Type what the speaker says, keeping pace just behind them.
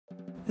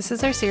This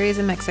is our series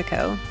in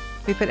Mexico.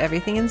 We put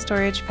everything in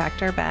storage,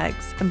 packed our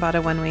bags, and bought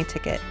a one-way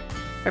ticket.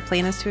 Our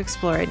plan is to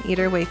explore and eat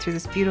our way through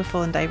this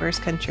beautiful and diverse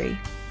country.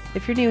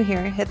 If you're new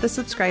here, hit the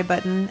subscribe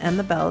button and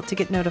the bell to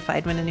get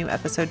notified when a new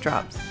episode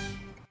drops.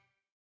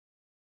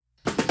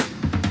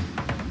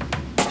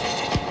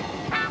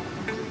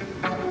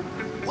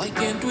 Why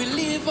can't we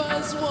live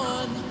as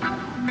one?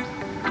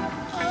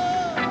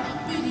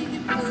 Oh,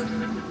 people.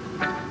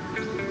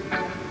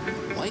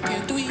 Why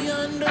can't we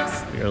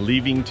understand? We are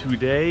leaving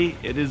today.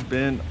 It has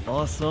been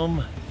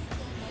awesome.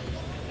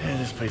 And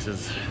this place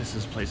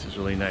is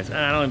really nice.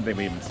 I don't think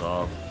we even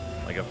saw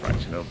like a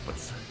fraction of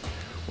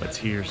what's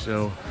here.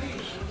 So,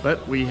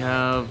 but we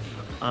have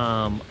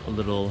a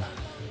little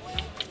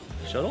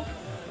shuttle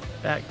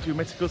back to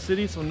Mexico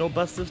City, so no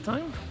bus this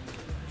time.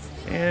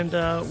 And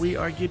we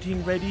are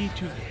getting ready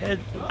to head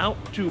out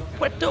to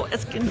Puerto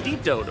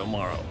Escondido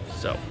tomorrow.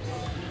 So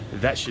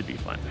that should be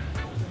fun.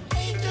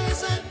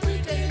 Haters and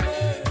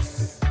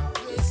pretenders,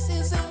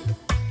 racism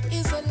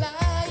is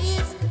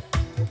alive.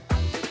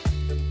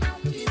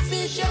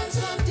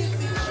 Divisions and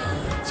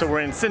divisions. So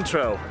we're in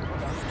Centro.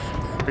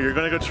 You're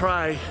gonna go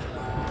try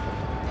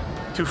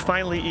to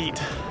finally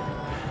eat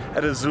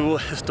at Azul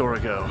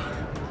Historico.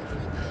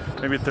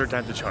 Maybe a third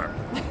time's the charm.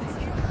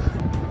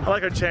 I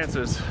like our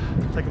chances.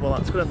 Take them a lot.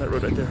 Let's go down that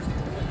road right there.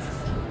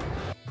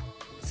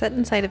 Set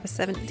inside of a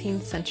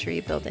 17th century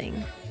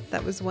building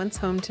that was once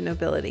home to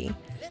nobility,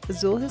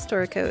 Azul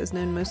Historico is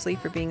known mostly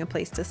for being a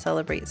place to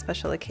celebrate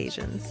special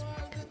occasions.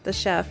 The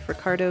chef,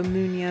 Ricardo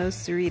Munoz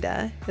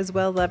Zurita, is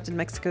well loved in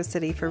Mexico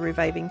City for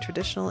reviving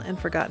traditional and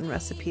forgotten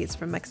recipes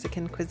from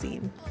Mexican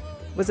cuisine.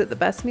 Was it the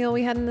best meal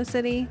we had in the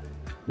city?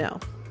 No,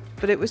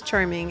 but it was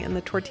charming and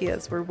the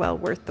tortillas were well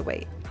worth the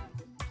wait.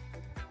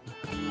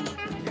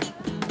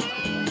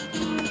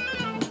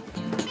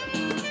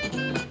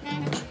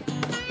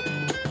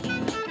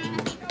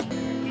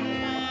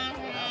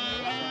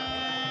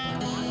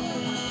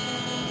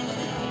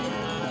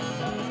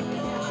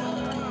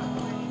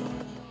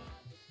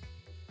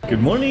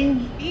 Good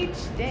morning. Beach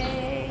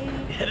day.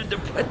 We headed to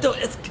Puerto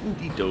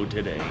Escondido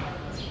today.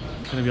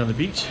 Gonna be on the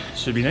beach.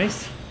 Should be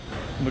nice.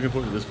 I'm looking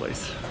forward to this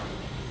place.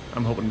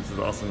 I'm hoping this is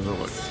awesome as it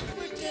looks.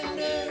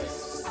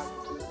 Pretenders,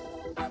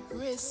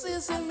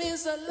 racism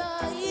is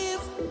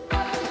alive.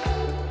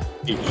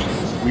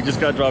 We just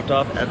got dropped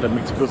off at the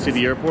Mexico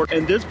City airport,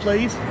 and this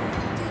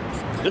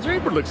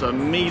airport looks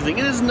amazing.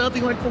 It is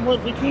nothing like the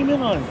one we came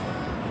in on.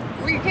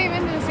 We came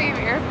into the same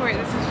airport.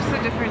 This is just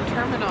a different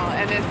terminal,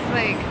 and it's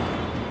like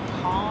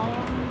calm.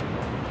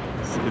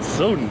 It's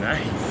so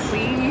nice.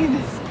 Clean.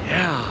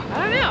 Yeah.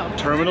 I don't know.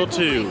 Terminal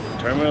 2.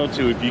 Terminal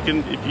 2. If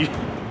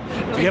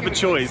you have a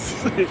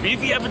choice. if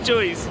you have a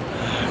choice.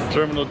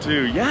 Terminal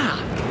 2. Yeah.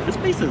 This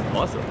place is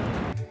awesome.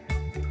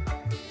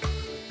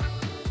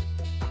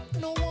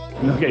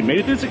 Okay, made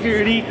it through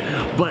security,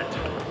 but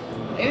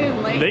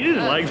They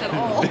didn't like it at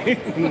all.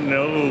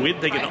 No, we'd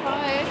take it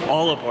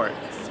all apart.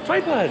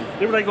 Tripod.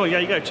 They were like going, yeah,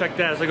 you gotta check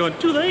that. I was like going,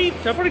 too late.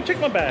 I've already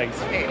checked my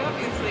bags. Okay,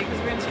 obviously, because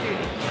we're in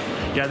security.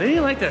 Yeah, they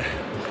didn't like the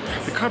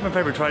carbon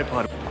fiber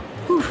tripod.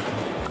 Whew.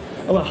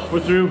 Oh well, we're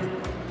through.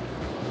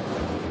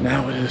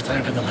 Now it is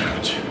time for the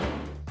lounge.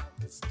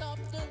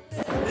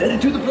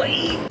 Headed to the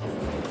plane.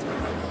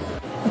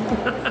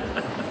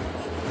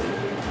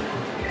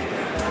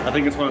 I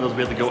think it's one of those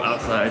we have to go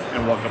outside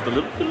and walk up the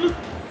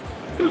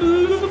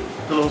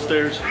little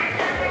stairs.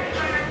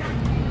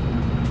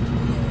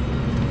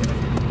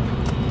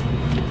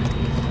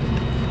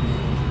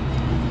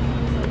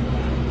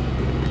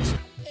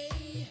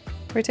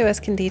 Puerto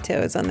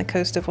Escondido is on the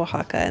coast of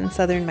Oaxaca in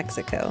southern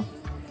Mexico.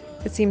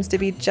 It seems to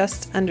be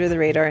just under the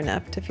radar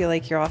enough to feel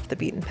like you're off the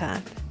beaten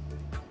path.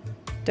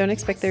 Don't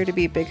expect there to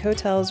be big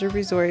hotels or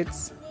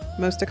resorts.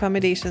 Most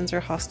accommodations are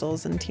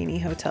hostels and teeny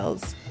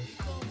hotels.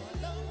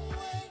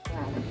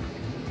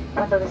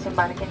 Cuando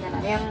desembarquen del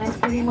avión, les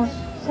pedimos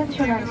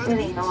censurarse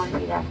y no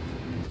olvidar.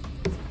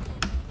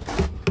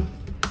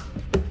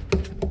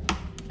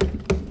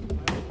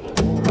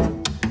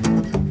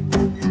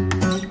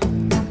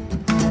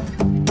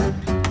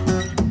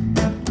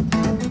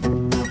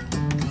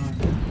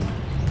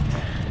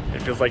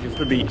 It feels like it's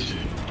the beach.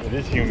 It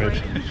is humid.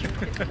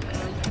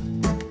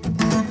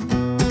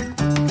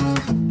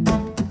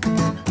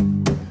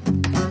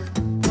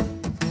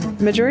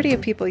 The majority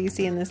of people you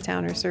see in this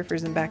town are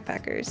surfers and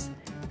backpackers.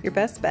 Your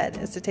best bet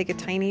is to take a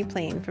tiny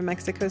plane from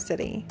Mexico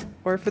City,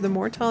 or for the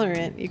more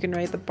tolerant, you can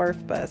ride the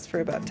BARF bus for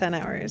about 10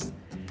 hours.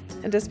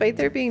 And despite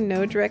there being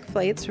no direct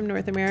flights from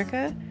North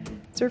America,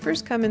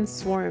 surfers come in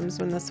swarms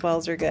when the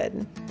swells are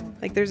good.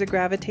 Like there's a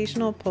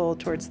gravitational pull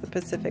towards the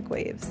Pacific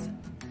waves.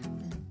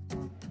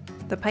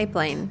 The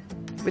Pipeline,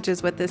 which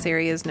is what this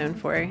area is known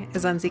for,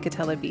 is on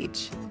Zicatela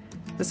Beach.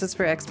 This is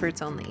for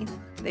experts only.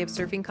 They have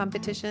surfing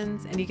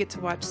competitions, and you get to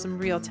watch some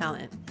real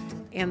talent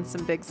and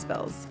some big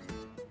spells.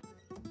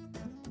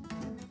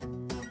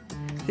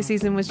 The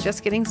season was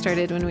just getting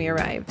started when we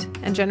arrived,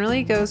 and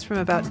generally goes from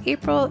about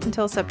April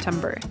until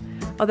September.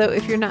 Although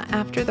if you're not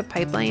after the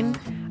Pipeline,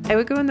 I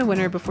would go in the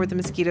winter before the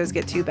mosquitoes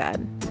get too bad.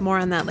 More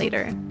on that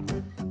later.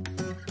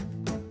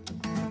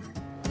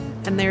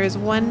 And there is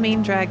one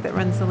main drag that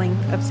runs the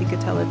length of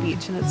Zicatela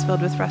Beach, and it's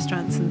filled with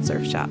restaurants and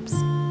surf shops.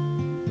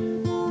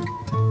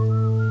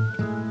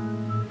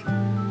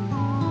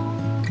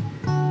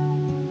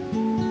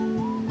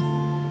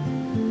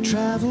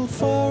 Traveled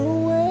far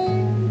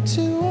away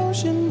to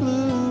ocean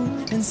blue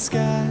and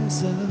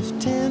skies of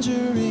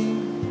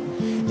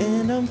Tangerine,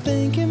 and I'm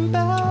thinking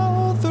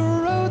about the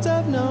roads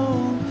I've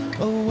known,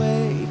 a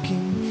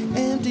waking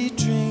empty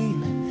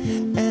dream,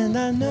 and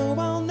I know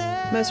I'll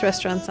never. Most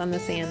restaurants on the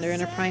sand are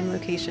in a prime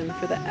location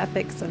for the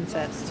epic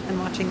sunsets and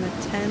watching the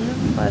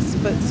 10+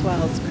 foot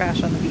swells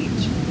crash on the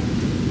beach.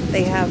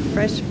 They have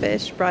fresh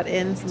fish brought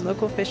in from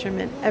local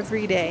fishermen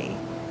every day.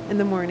 In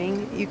the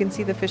morning, you can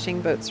see the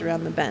fishing boats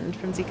around the bend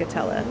from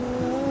Zicatela.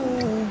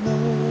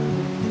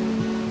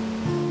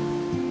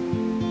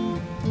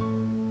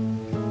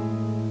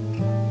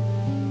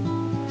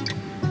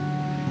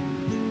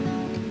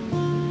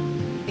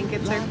 I think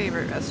it's our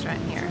favorite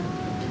restaurant here.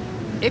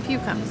 If you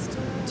come,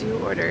 do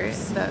order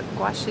the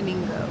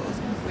guaxiningo,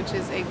 which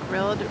is a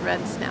grilled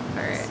red snapper,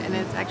 and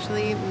it's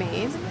actually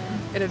made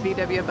in a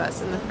VW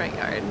bus in the front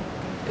yard.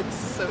 It's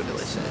so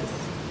delicious.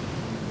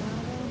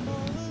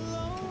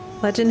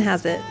 Legend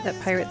has it that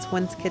pirates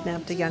once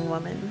kidnapped a young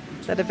woman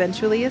that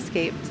eventually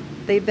escaped.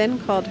 They then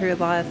called her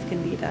La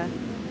Escondida,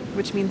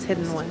 which means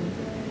hidden one.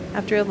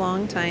 After a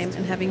long time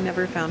and having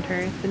never found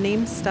her, the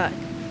name stuck,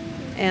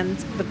 and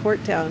the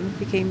port town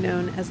became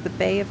known as the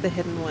Bay of the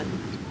Hidden One.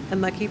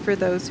 And lucky for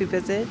those who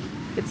visit,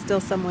 it's still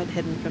somewhat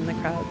hidden from the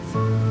crowds.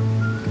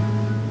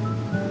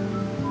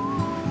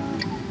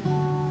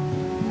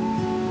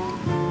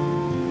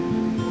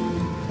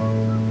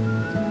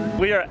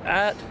 We are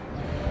at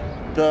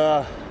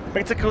the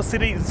Mexico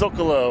City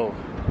Zocalo.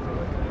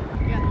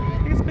 Yeah. I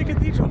think it's a big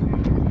cathedral.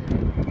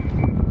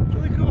 It's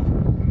really cool.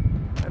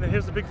 And then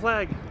here's the big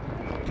flag.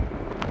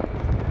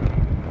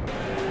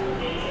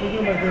 What are you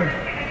doing back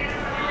there?